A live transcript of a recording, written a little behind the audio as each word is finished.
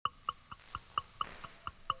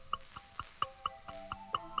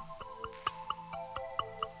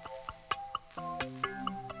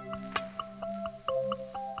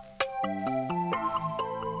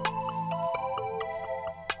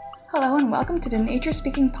and welcome to the Nature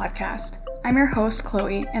Speaking podcast. I'm your host,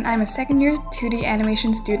 Chloe, and I'm a second-year 2D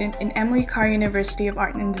animation student in Emily Carr University of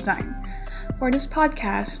Art and Design. For this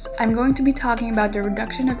podcast, I'm going to be talking about the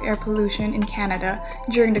reduction of air pollution in Canada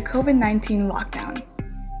during the COVID-19 lockdown.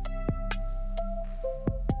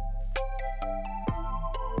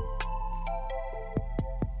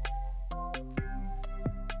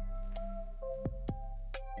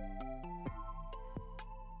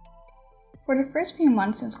 For the first few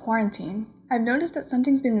months since quarantine, I've noticed that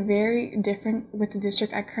something's been very different with the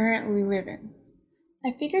district I currently live in.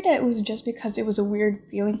 I figured that it was just because it was a weird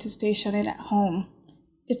feeling to stay shut in at home.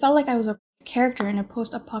 It felt like I was a character in a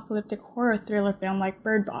post-apocalyptic horror thriller film like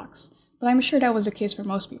Bird Box, but I'm sure that was the case for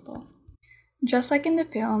most people. Just like in the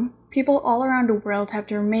film, people all around the world have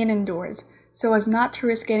to remain indoors so as not to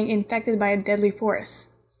risk getting infected by a deadly force.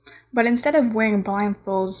 But instead of wearing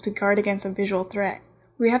blindfolds to guard against a visual threat,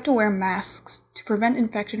 we have to wear masks to prevent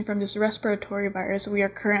infection from this respiratory virus we are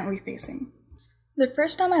currently facing. The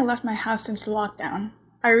first time I left my house since the lockdown,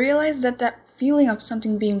 I realized that feeling of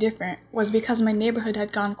something being different was because my neighborhood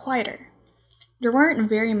had gone quieter. There weren't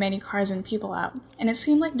very many cars and people out, and it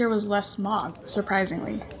seemed like there was less smog,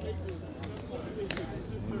 surprisingly.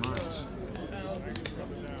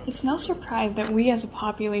 It's no surprise that we as a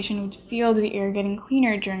population would feel the air getting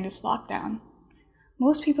cleaner during this lockdown.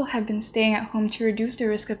 Most people have been staying at home to reduce the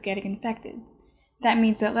risk of getting infected. That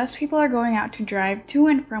means that less people are going out to drive to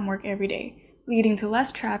and from work every day, leading to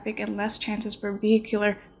less traffic and less chances for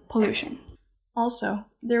vehicular pollution. Also,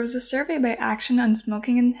 there was a survey by Action on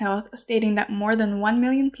Smoking and Health stating that more than 1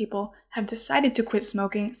 million people have decided to quit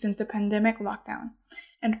smoking since the pandemic lockdown,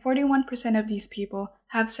 and 41% of these people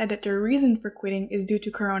have said that their reason for quitting is due to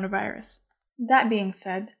coronavirus. That being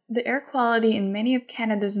said, the air quality in many of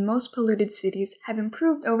Canada's most polluted cities have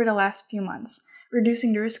improved over the last few months,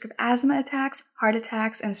 reducing the risk of asthma attacks, heart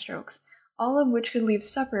attacks, and strokes, all of which could leave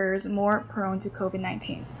sufferers more prone to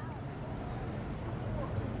COVID-19.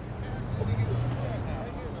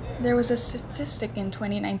 There was a statistic in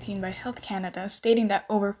 2019 by Health Canada stating that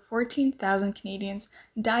over 14,000 Canadians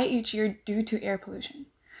die each year due to air pollution.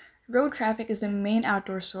 Road traffic is the main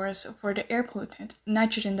outdoor source for the air pollutant,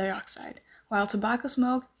 nitrogen dioxide, while tobacco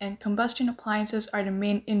smoke and combustion appliances are the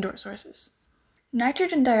main indoor sources.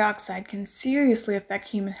 Nitrogen dioxide can seriously affect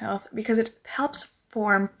human health because it helps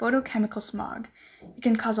form photochemical smog. It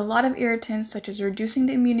can cause a lot of irritants such as reducing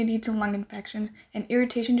the immunity to lung infections and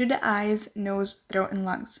irritation to the eyes, nose, throat, and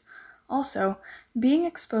lungs. Also, being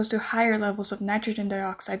exposed to higher levels of nitrogen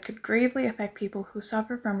dioxide could gravely affect people who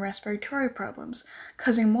suffer from respiratory problems,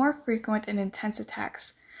 causing more frequent and intense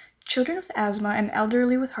attacks. Children with asthma and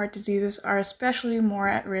elderly with heart diseases are especially more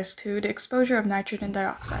at risk to the exposure of nitrogen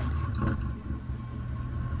dioxide.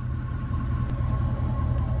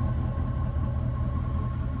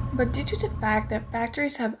 But due to the fact that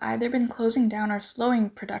factories have either been closing down or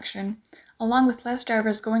slowing production, along with less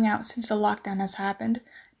drivers going out since the lockdown has happened,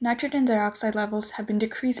 nitrogen dioxide levels have been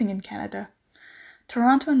decreasing in Canada.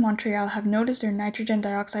 Toronto and Montreal have noticed their nitrogen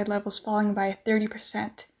dioxide levels falling by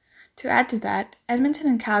 30%. To add to that, Edmonton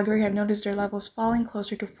and Calgary have noticed their levels falling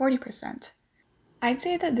closer to 40%. I'd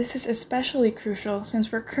say that this is especially crucial since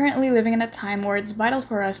we're currently living in a time where it's vital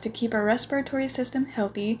for us to keep our respiratory system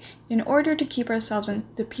healthy in order to keep ourselves and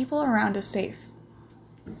the people around us safe.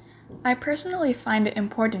 I personally find it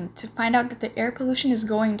important to find out that the air pollution is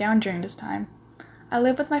going down during this time. I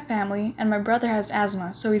live with my family, and my brother has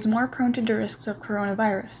asthma, so he's more prone to the risks of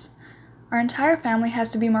coronavirus. Our entire family has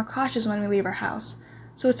to be more cautious when we leave our house,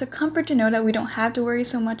 so it's a comfort to know that we don't have to worry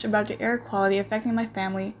so much about the air quality affecting my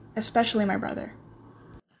family, especially my brother.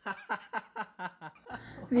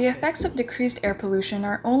 The effects of decreased air pollution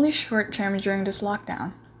are only short-term during this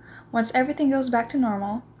lockdown. Once everything goes back to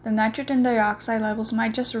normal, the nitrogen dioxide levels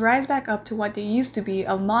might just rise back up to what they used to be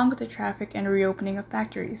along with the traffic and reopening of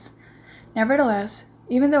factories. Nevertheless,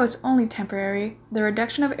 even though it's only temporary, the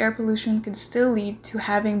reduction of air pollution could still lead to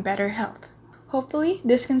having better health. Hopefully,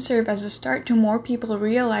 this can serve as a start to more people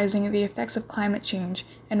realizing the effects of climate change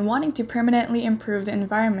and wanting to permanently improve the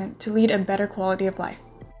environment to lead a better quality of life.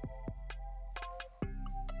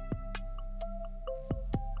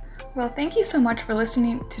 Well, thank you so much for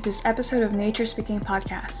listening to this episode of Nature Speaking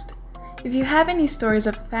Podcast. If you have any stories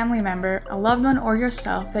of a family member, a loved one, or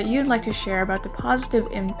yourself that you'd like to share about the positive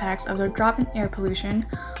impacts of the drop in air pollution,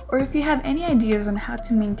 or if you have any ideas on how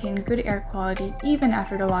to maintain good air quality even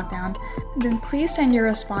after the lockdown, then please send your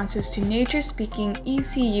responses to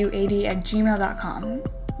naturespeakingECUAD@gmail.com.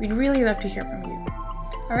 We'd really love to hear from you.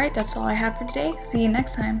 Alright, that's all I have for today. See you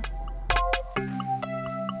next time.